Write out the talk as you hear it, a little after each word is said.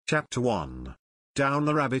Chapter 1. Down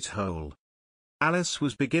the Rabbit Hole. Alice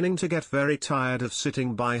was beginning to get very tired of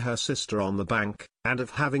sitting by her sister on the bank, and of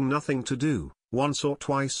having nothing to do. Once or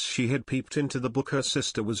twice she had peeped into the book her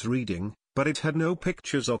sister was reading, but it had no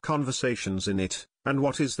pictures or conversations in it, and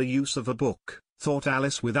what is the use of a book, thought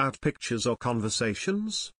Alice, without pictures or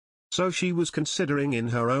conversations? So she was considering in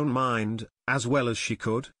her own mind, as well as she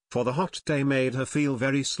could, for the hot day made her feel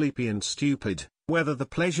very sleepy and stupid, whether the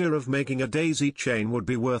pleasure of making a daisy chain would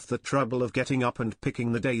be worth the trouble of getting up and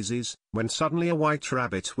picking the daisies, when suddenly a white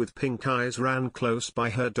rabbit with pink eyes ran close by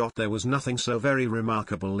her. There was nothing so very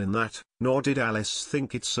remarkable in that, nor did Alice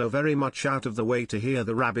think it so very much out of the way to hear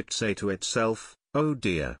the rabbit say to itself, "Oh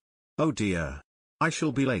dear! Oh dear! I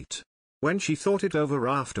shall be late." When she thought it over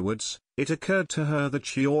afterwards, it occurred to her that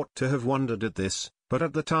she ought to have wondered at this, but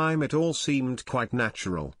at the time it all seemed quite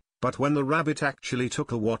natural. But when the rabbit actually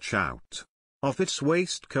took a watch out of its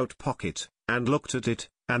waistcoat pocket, and looked at it,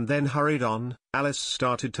 and then hurried on, Alice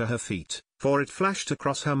started to her feet, for it flashed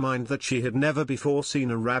across her mind that she had never before seen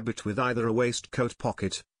a rabbit with either a waistcoat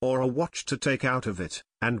pocket, or a watch to take out of it,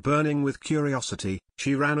 and burning with curiosity,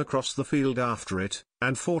 she ran across the field after it,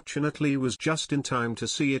 and fortunately was just in time to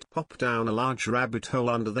see it pop down a large rabbit hole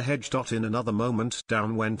under the hedge. In another moment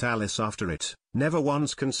down went Alice after it, never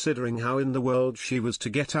once considering how in the world she was to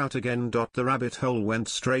get out again. The rabbit hole went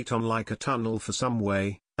straight on like a tunnel for some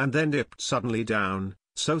way, and then dipped suddenly down,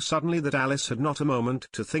 so suddenly that Alice had not a moment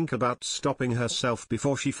to think about stopping herself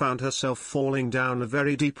before she found herself falling down a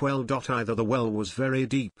very deep well. Either the well was very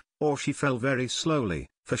deep, or she fell very slowly,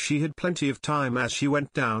 for she had plenty of time as she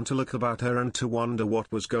went down to look about her and to wonder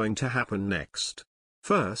what was going to happen next.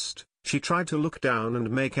 First, she tried to look down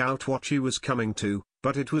and make out what she was coming to,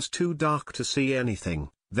 but it was too dark to see anything.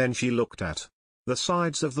 Then she looked at the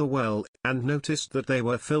sides of the well, and noticed that they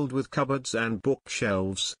were filled with cupboards and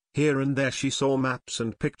bookshelves. Here and there she saw maps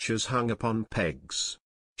and pictures hung upon pegs.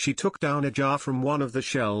 She took down a jar from one of the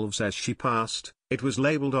shelves as she passed. It was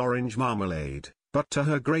labeled orange marmalade, but to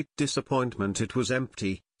her great disappointment it was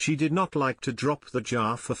empty. She did not like to drop the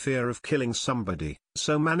jar for fear of killing somebody,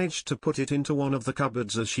 so managed to put it into one of the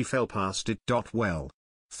cupboards as she fell past it. Well,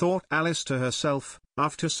 thought Alice to herself,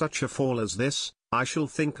 after such a fall as this, I shall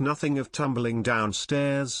think nothing of tumbling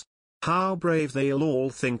downstairs. How brave they'll all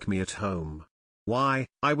think me at home. Why,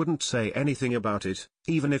 I wouldn't say anything about it,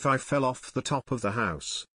 even if I fell off the top of the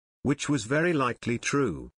house. Which was very likely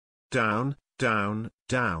true. Down, down,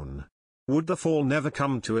 down. Would the fall never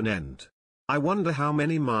come to an end? I wonder how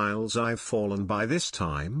many miles I've fallen by this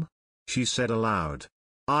time? She said aloud.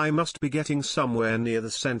 I must be getting somewhere near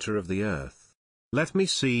the center of the earth. Let me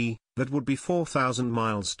see, that would be 4,000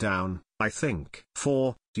 miles down, I think.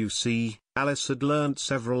 For, you see, Alice had learnt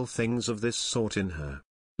several things of this sort in her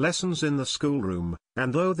lessons in the schoolroom,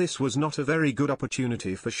 and though this was not a very good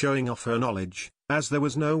opportunity for showing off her knowledge, as there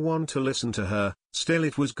was no one to listen to her, still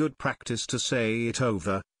it was good practice to say it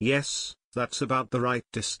over. Yes, that's about the right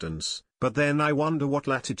distance, but then I wonder what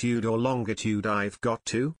latitude or longitude I've got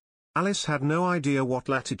to? Alice had no idea what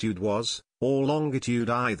latitude was, or longitude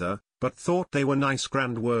either, but thought they were nice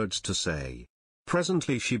grand words to say.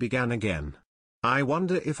 Presently she began again. I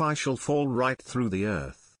wonder if I shall fall right through the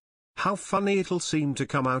earth. How funny it'll seem to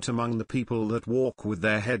come out among the people that walk with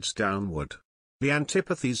their heads downward. The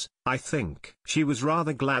antipathies, I think. She was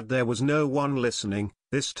rather glad there was no one listening,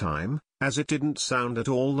 this time, as it didn't sound at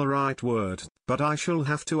all the right word. But I shall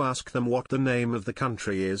have to ask them what the name of the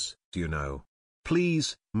country is, you know.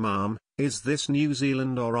 Please, ma'am, is this New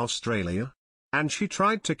Zealand or Australia? And she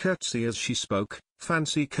tried to curtsy as she spoke.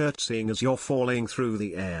 Fancy curtsying as you're falling through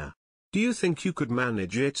the air. Do you think you could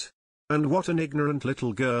manage it? And what an ignorant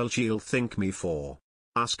little girl she'll think me for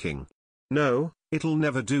asking. No, it'll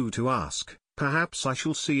never do to ask. Perhaps I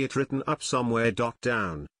shall see it written up somewhere.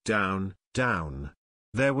 Down, down, down.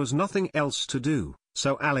 There was nothing else to do,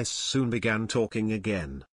 so Alice soon began talking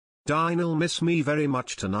again. Dinah'll miss me very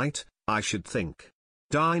much tonight, I should think.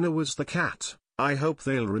 Dinah was the cat. I hope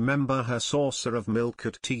they'll remember her saucer of milk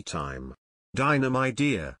at tea time. Dinah, my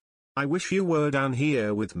dear, I wish you were down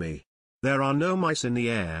here with me. There are no mice in the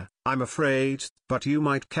air, I'm afraid, but you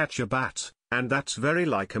might catch a bat, and that's very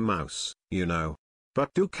like a mouse, you know.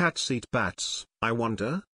 But do cats eat bats, I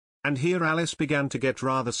wonder? And here Alice began to get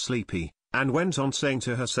rather sleepy, and went on saying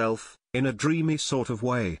to herself, in a dreamy sort of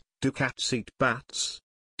way, do cats eat bats?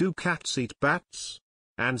 Do cats eat bats?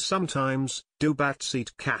 And sometimes, do bats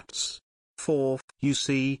eat cats? For, you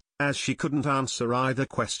see, as she couldn't answer either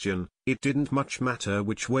question, it didn't much matter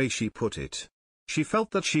which way she put it. She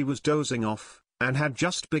felt that she was dozing off, and had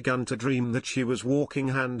just begun to dream that she was walking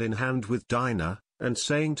hand in hand with Dinah, and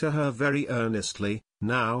saying to her very earnestly,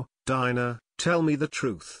 Now, Dinah, Tell me the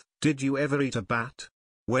truth, did you ever eat a bat?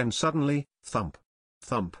 When suddenly, thump,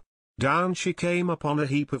 thump, down she came upon a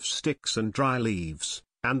heap of sticks and dry leaves,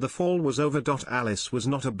 and the fall was over. Alice was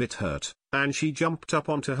not a bit hurt, and she jumped up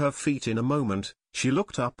onto her feet in a moment. She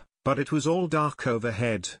looked up, but it was all dark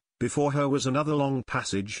overhead. Before her was another long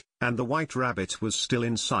passage, and the White Rabbit was still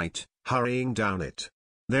in sight, hurrying down it.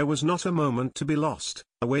 There was not a moment to be lost.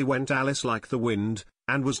 Away went Alice like the wind,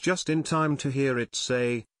 and was just in time to hear it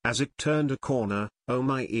say, as it turned a corner, "Oh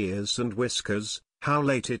my ears and whiskers, how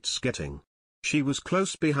late it's getting." She was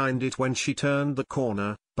close behind it when she turned the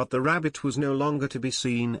corner, but the rabbit was no longer to be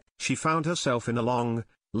seen. She found herself in a long,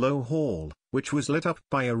 low hall, which was lit up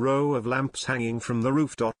by a row of lamps hanging from the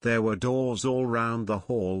roof. There were doors all round the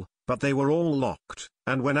hall, but they were all locked,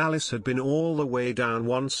 and when Alice had been all the way down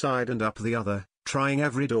one side and up the other, trying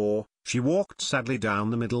every door, she walked sadly down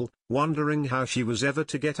the middle, wondering how she was ever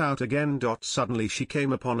to get out again. Suddenly she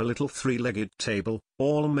came upon a little three-legged table,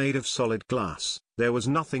 all made of solid glass. There was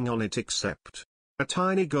nothing on it except a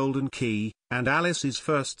tiny golden key, and Alice's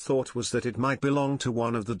first thought was that it might belong to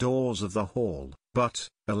one of the doors of the hall. But,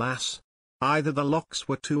 alas! Either the locks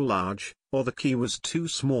were too large, or the key was too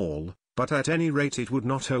small, but at any rate it would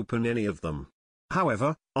not open any of them.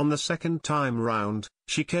 However, on the second time round,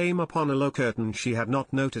 she came upon a low curtain she had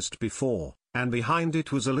not noticed before, and behind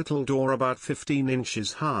it was a little door about 15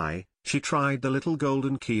 inches high. She tried the little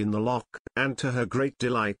golden key in the lock, and to her great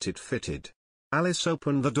delight it fitted. Alice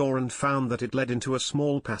opened the door and found that it led into a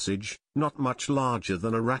small passage, not much larger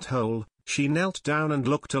than a rat hole. She knelt down and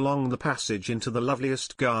looked along the passage into the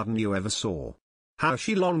loveliest garden you ever saw. How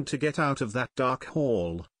she longed to get out of that dark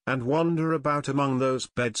hall, and wander about among those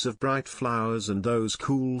beds of bright flowers and those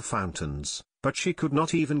cool fountains, but she could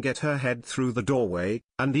not even get her head through the doorway.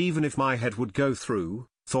 "And even if my head would go through,"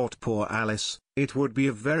 thought poor Alice, "it would be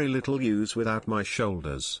of very little use without my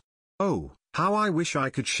shoulders. Oh, how I wish I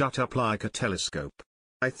could shut up like a telescope.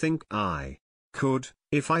 I think I could,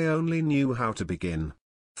 if I only knew how to begin."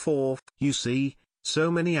 For, you see,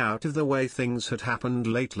 so many out-of-the-way things had happened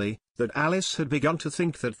lately, that Alice had begun to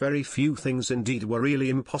think that very few things indeed were really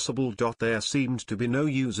impossible. There seemed to be no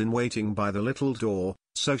use in waiting by the little door,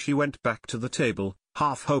 so she went back to the table,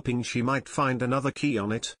 half hoping she might find another key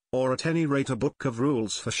on it, or at any rate a book of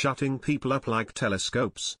rules for shutting people up like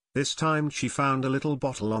telescopes. This time she found a little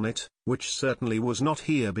bottle on it, which certainly was not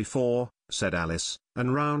here before, said Alice,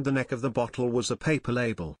 and round the neck of the bottle was a paper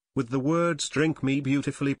label, with the words "Drink Me"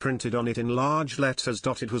 beautifully printed on it in large letters.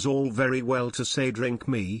 It was all very well to say "Drink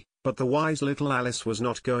me," but the wise little Alice was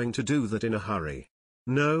not going to do that in a hurry.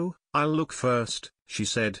 "No, I'll look first," she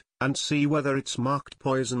said, "and see whether it's marked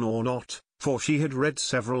poison or not," for she had read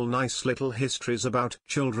several nice little histories about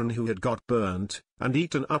children who had got burnt, and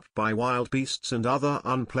eaten up by wild beasts and other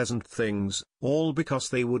unpleasant things, all because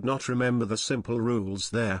they would not remember the simple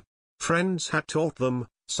rules their friends had taught them,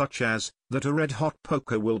 such as, that a red-hot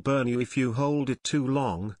poker will burn you if you hold it too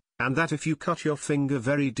long, and that if you cut your finger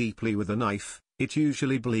very deeply with a knife, it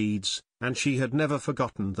usually bleeds, and she had never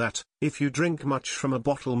forgotten that, if you drink much from a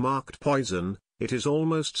bottle marked poison, it is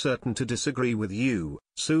almost certain to disagree with you,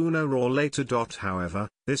 sooner or later. However,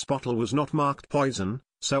 this bottle was not marked poison,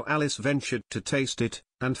 so Alice ventured to taste it,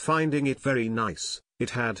 and finding it very nice,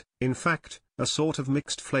 it had, in fact, a sort of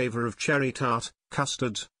mixed flavor of cherry tart,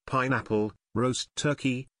 custard, pineapple, roast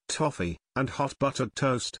turkey, toffee, and hot buttered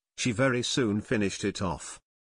toast. She very soon finished it off,